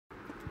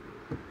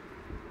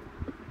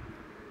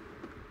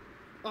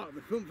Oh,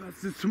 the film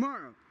fest is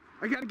tomorrow.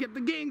 I gotta get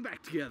the gang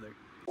back together.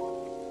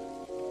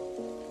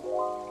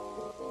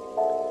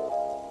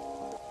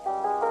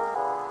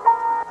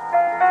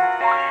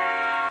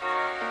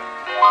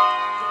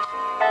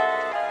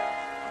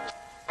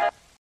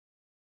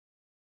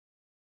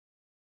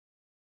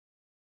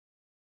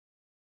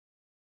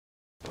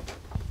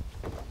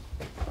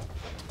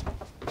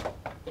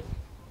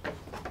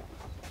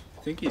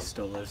 I think he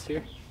still lives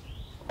here.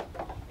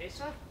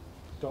 Asa?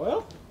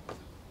 Doyle?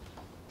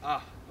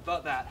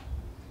 About that.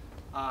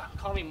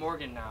 Call me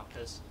Morgan now,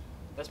 because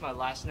that's my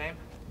last name.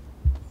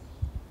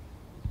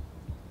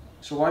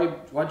 So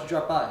why'd you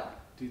drop by?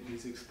 Dude,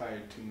 these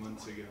expired 2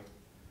 months ago.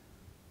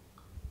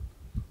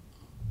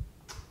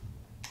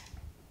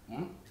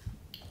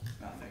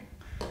 Nothing.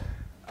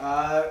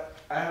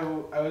 I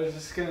was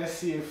just gonna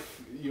see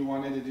if you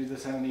wanted to do the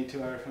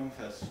 72-hour film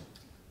fest.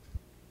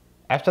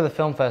 After the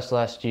film fest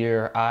last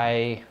year,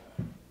 I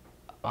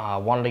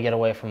wanted to get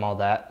away from all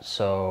that,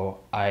 so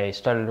I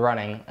started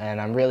running, and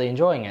I'm really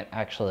enjoying it,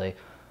 actually.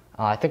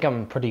 I think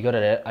I'm pretty good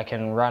at it. I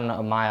can run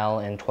a mile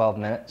in 12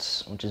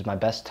 minutes, which is my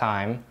best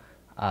time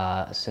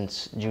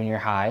since junior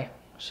high,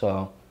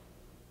 so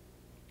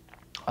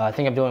I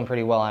think I'm doing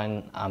pretty well,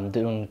 and I'm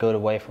doing good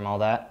away from all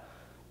that.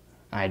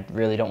 I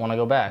really don't want to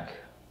go back.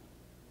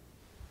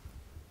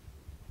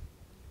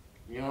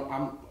 You know,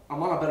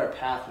 I'm on a better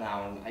path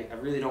now, and I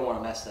really don't want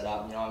to mess that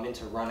up. You know, I'm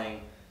into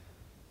running.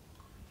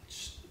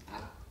 Just,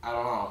 I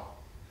don't know.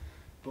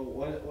 But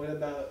what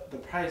about the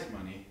prize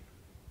money?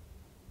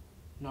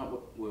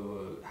 No,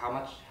 wait, how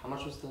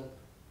much was the?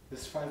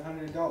 It's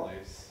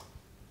 $500.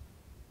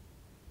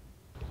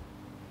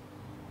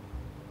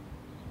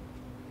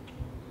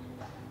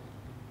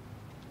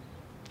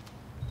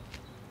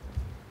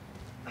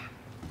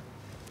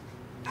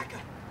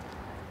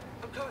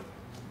 I'm coming.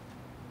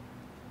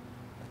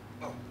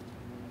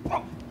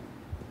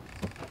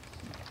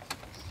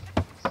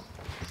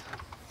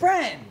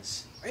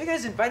 Friends! Are you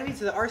guys inviting me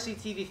to the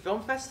RCTV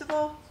Film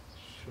Festival?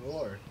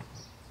 Sure.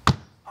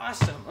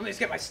 Awesome! Let me just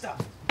get my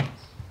stuff.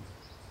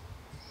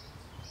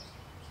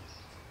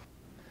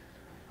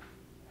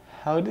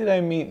 How did I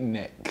meet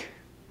Nick?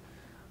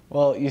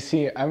 Well, you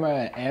see, I'm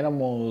an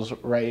animals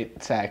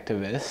rights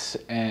activist,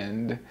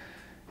 and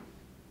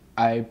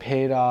I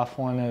paid off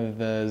one of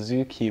the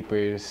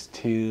zookeepers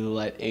to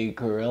let a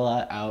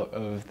gorilla out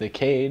of the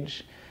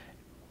cage,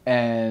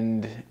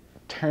 and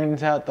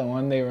turns out the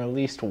one they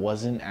released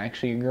wasn't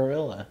actually a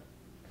gorilla.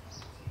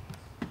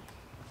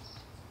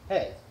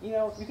 Hey, you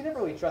know, you can never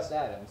really trust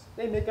Adams.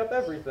 They make up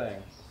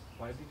everything.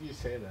 Why did you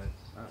say that?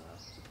 I don't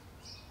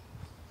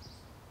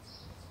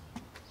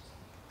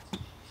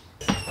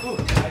know. Ooh,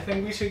 I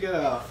think we should get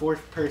a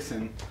 4th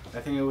person.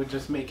 I think it would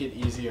just make it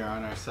easier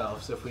on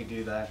ourselves if we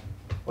do that.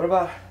 What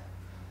about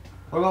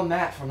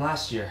Matt from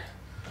last year?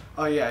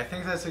 Oh yeah, I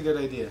think that's a good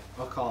idea.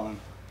 I'll call him.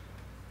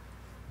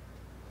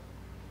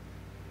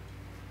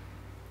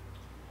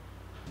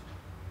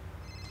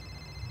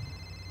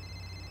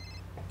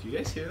 Do you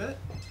guys hear that?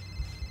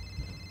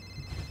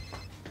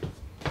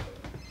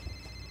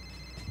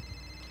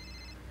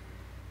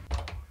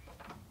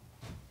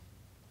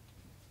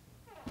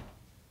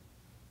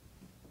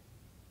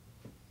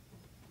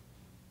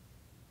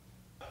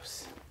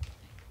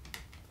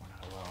 We're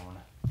not alone.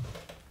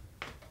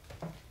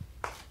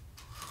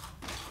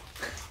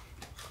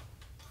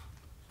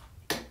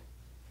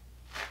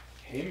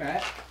 Hey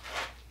Matt.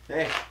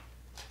 Hey,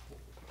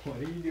 What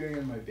are you doing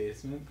in my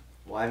basement?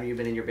 why haven't you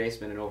been in your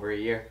basement in over a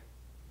year?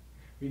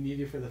 We need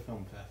you for the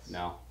film fest.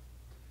 No.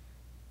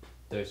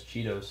 There's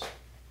Cheetos.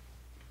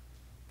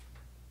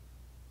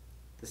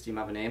 Does team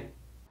have a name?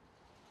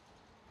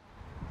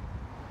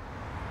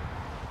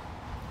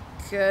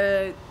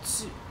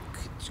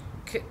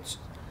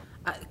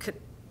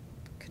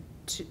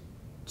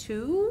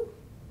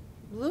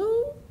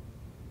 Blue?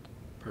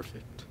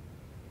 Perfect.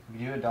 We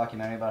could do a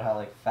documentary about how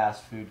like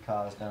fast food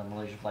caused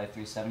Malaysia Flight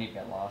 370 to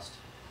get lost.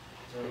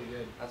 Very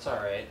good. That's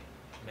alright.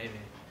 Maybe.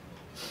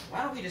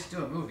 Why don't we just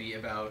do a movie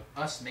about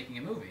us making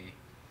a movie?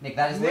 Nick,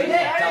 that is Nick, the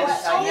that is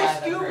so dumbest idea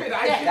I've ever stupid. heard.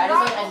 I Nick, did that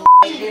not is like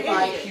a negative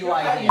IQ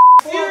idea.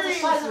 It's the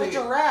size of a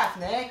giraffe,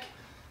 Nick.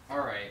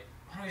 Alright,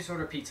 why don't we just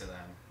order pizza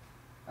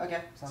then?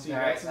 Okay, sounds See, good.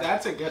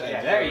 that's a good idea.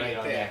 Yeah, there you right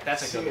go. there. Yeah,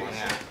 that's a good one.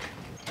 Seriously.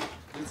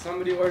 Yeah. Did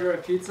somebody order a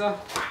pizza?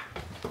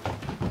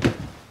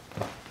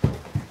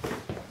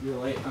 You're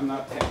late. I'm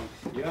not paying.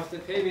 You have to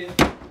pay me.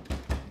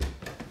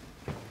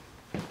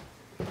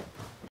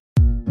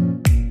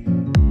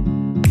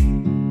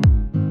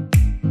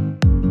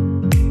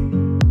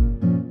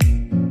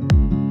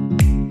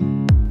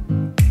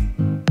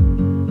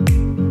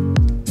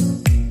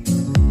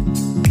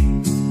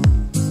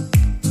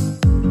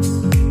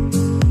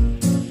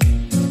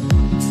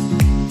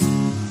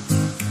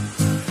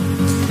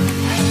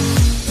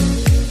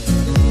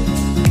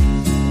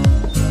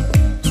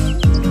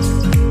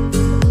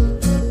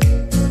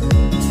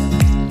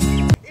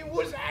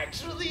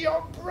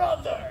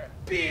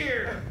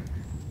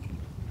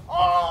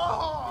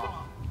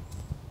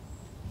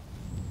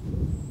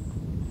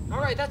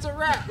 Alright, that's a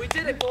wrap. We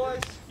did it,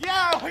 boys.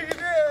 Yeah, we did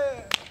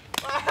it!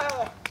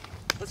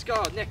 Let's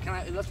go, Nick.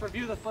 Let's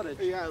review the footage.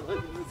 Yeah,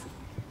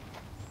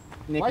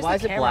 Nick, why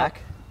is it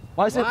black?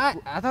 Why is it? I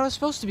thought it was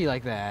supposed to be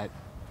like that.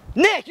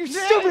 Nick, you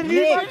stupid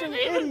Nick.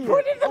 idiot!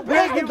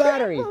 Where's the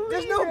battery?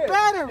 there's no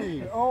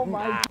battery. Oh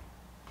my.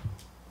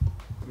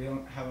 We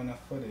don't have enough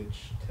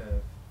footage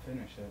to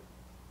finish it.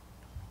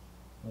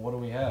 What do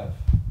we have?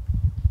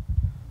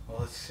 Well,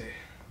 let's see.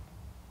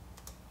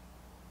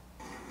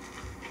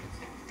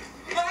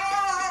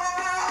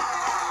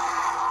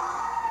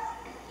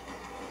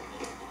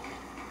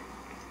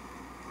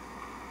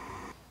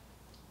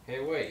 Hey,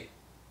 wait.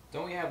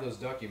 Don't we have those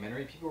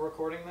documentary people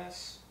recording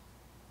this?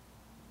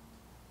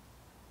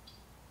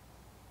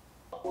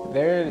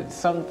 There are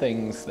some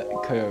things that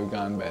could have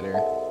gone better.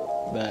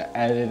 The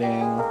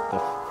editing, the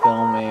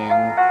filming,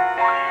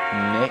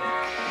 Nick,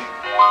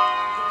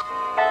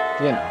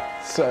 you know,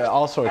 so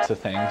all sorts of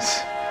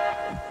things.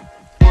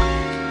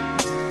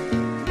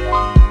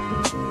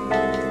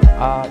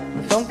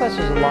 The film fest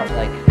is a lot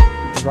like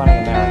running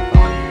a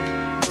marathon,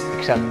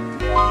 except,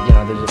 you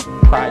know, there's a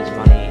prize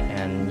money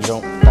and you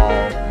don't fall,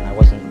 and I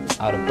wasn't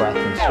out of breath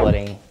and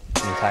sweating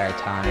the entire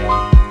time.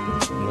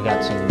 And we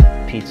got some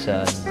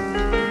pizza.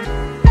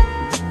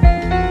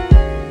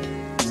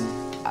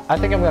 I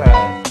think I'm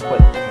gonna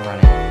quit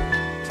running.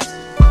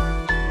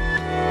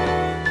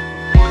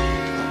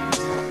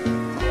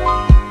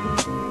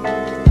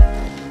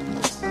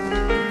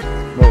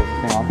 Wait, is this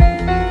thing on?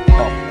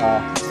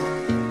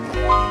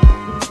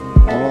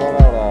 I'm a lot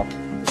of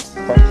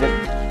friendship,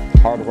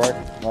 hard work,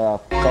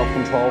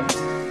 self-control.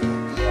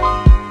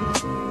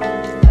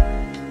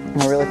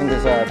 I really think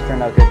this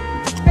turned out good.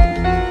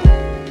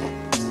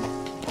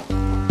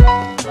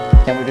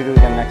 Can't wait to do it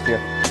again next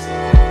year.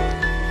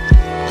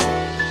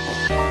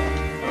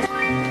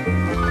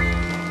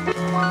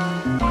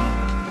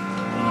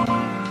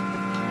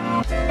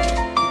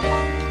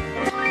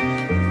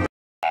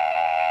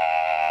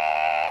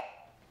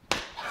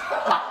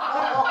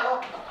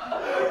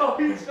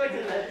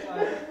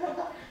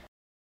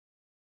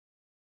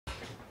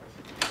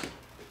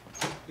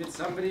 Did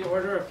somebody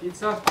order a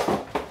pizza?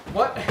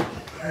 What?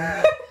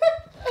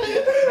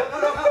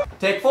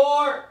 Take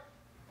 4!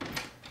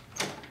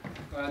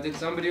 Did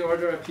somebody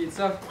order a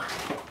pizza?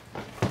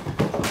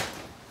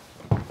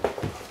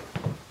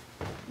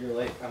 You're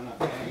late. I'm not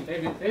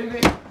paying.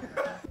 Hey.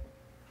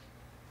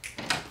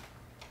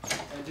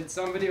 Did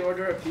somebody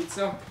order a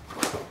pizza?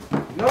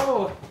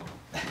 No!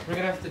 We're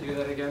gonna have to do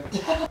that again.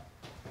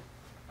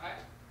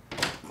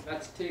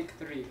 That's take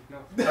 3. No.